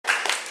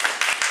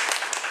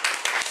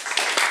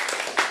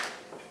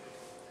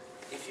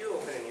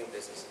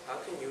How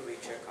can you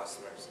reach your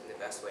customers in the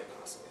best way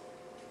possible?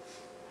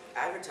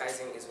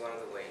 Advertising is one of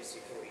the ways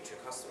you can reach your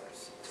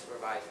customers to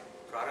provide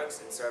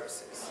products and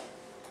services,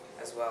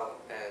 as well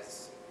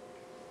as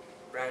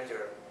brand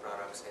your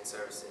products and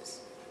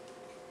services.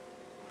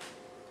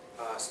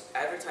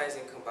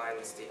 Advertising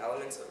combines the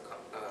elements of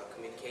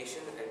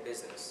communication and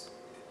business.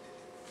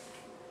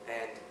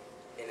 And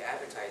in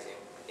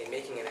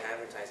making an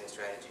advertising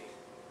strategy,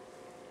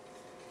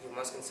 you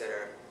must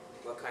consider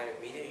what kind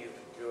of media you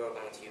are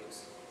going to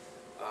use,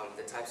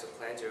 the types of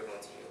plans you're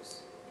going to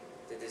use,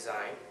 the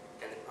design,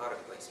 and the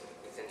product placement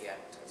within the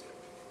advertisement.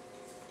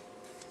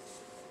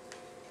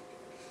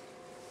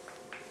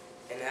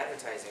 In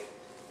advertising,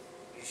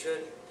 you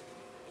should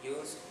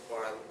use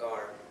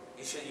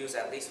you should use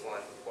at least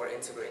one or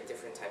integrate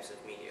different types of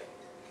media,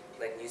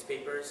 like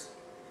newspapers,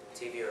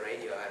 TV or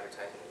radio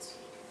advertisements,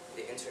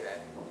 the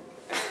internet,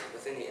 and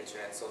within the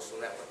internet, social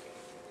networking.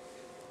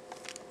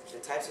 The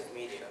types of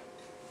media.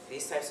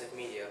 These types of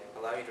media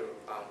allow you to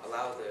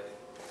allow the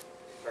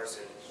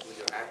person who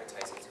you're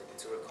advertising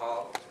to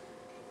recall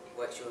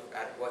what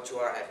you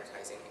are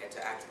advertising and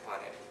to act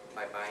upon it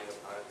by buying your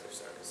product or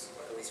service,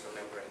 or at least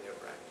remembering your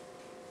brand.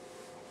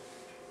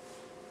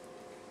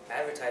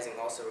 Advertising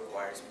also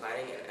requires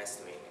planning and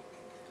estimating.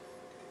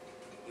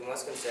 You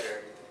must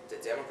consider the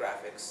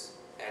demographics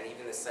and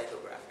even the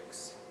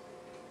psychographics,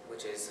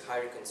 which is how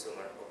your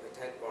consumer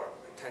or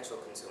potential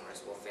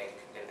consumers will think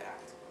and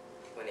act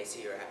when they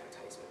see your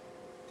advertisement.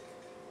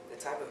 The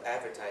type of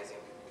advertising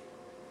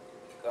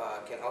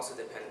can also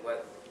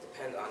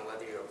depend on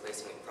whether you're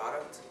placing a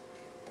product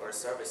or a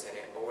service in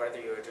it, or whether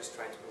you're just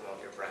trying to promote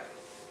your brand.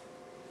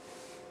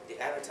 The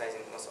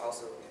advertising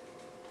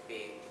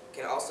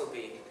can also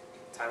be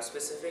time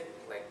specific,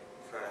 like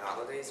for the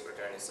holidays or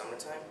during the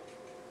summertime,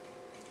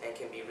 and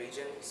can be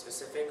region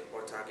specific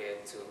or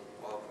targeted to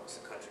all across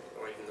the country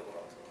or even the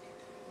world.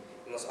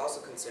 You must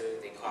also consider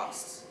the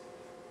costs.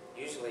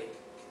 Usually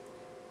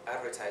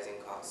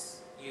advertising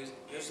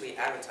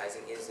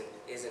is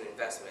an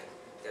investment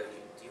that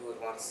you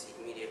would want to see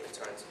immediate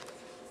returns with.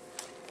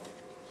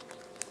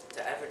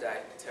 To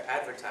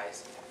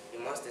advertise, you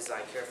must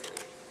design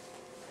carefully.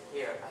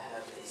 Here I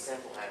have a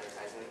sample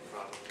advertisement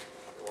from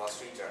the Wall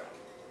Street Journal.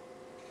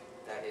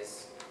 That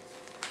is,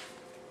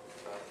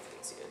 you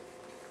can see it.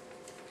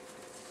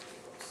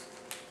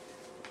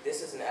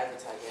 This is an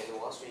advertisement in the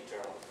Wall Street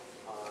Journal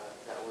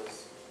that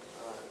was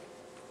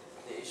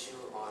the issue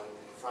on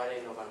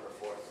Friday, November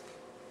 4th.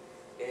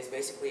 It is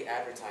basically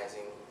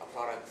advertising a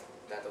product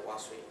that the Wall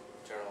Street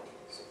Journal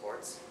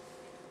supports.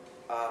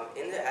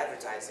 In the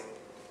advertising,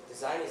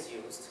 design is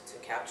used to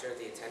capture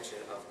the attention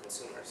of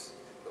consumers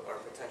or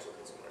potential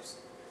consumers.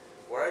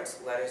 Words,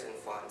 letters, and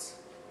fonts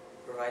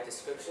provide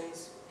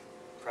descriptions,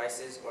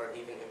 prices, or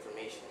even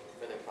information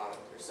for their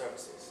product or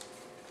services,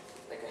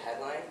 like a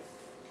headline,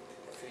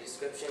 a few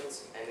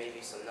descriptions, and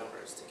maybe some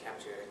numbers to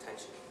capture your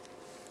attention.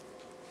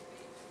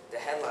 The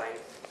headline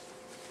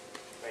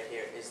right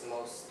here is the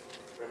most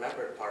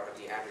remembered part of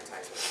the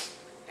advertisement,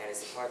 and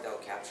it's the part that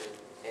will capture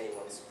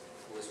anyone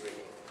who is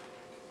reading.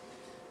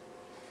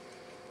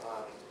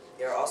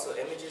 There are also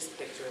images,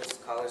 pictures,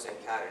 colors, and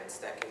patterns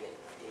that can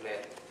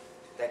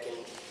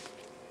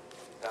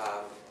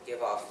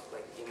give off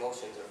like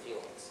emotions or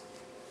feelings.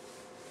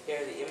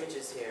 Here, the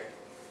images here,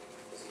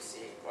 as you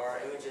see, are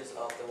images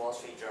of the Wall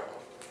Street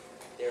Journal.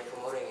 They are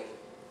promoting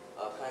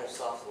a kind of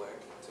software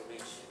to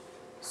reach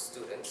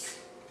students,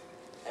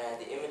 and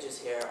the images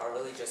here are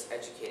really just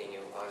educating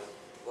you on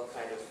what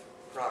kind of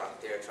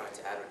product they are trying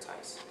to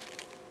advertise.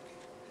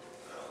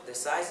 The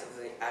size of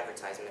the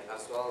advertisement,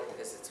 as well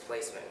as its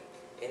placement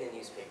in the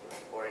newspaper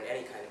or in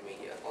any kind of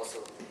media,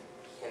 also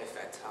can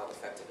affect how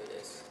effective it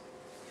is.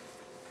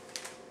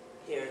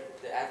 Here,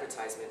 the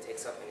advertisement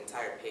takes up an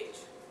entire page,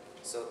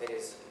 so it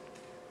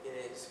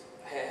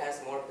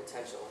has more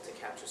potential to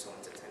capture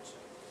someone's attention.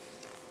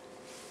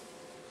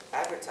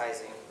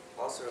 Advertising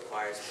also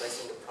requires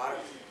placing the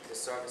product, the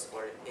service,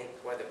 or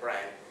the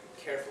brand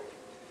carefully.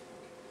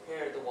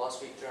 Here, the Wall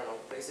Street Journal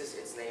places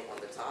its name on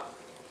the top,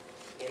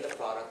 in the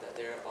product that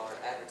they are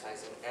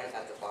advertising, and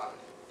at the bottom.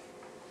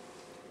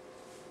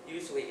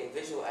 Usually, in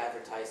visual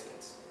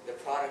advertisements, the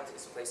product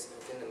is placed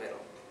within the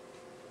middle,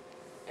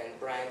 and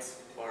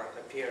brands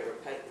appear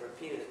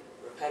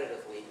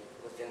repetitively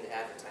within the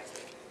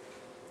advertisement.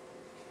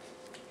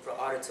 For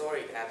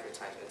auditory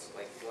advertisements,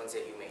 like the ones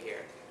that you may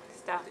hear,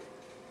 Stop.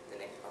 the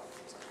name. Oh,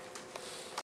 sorry.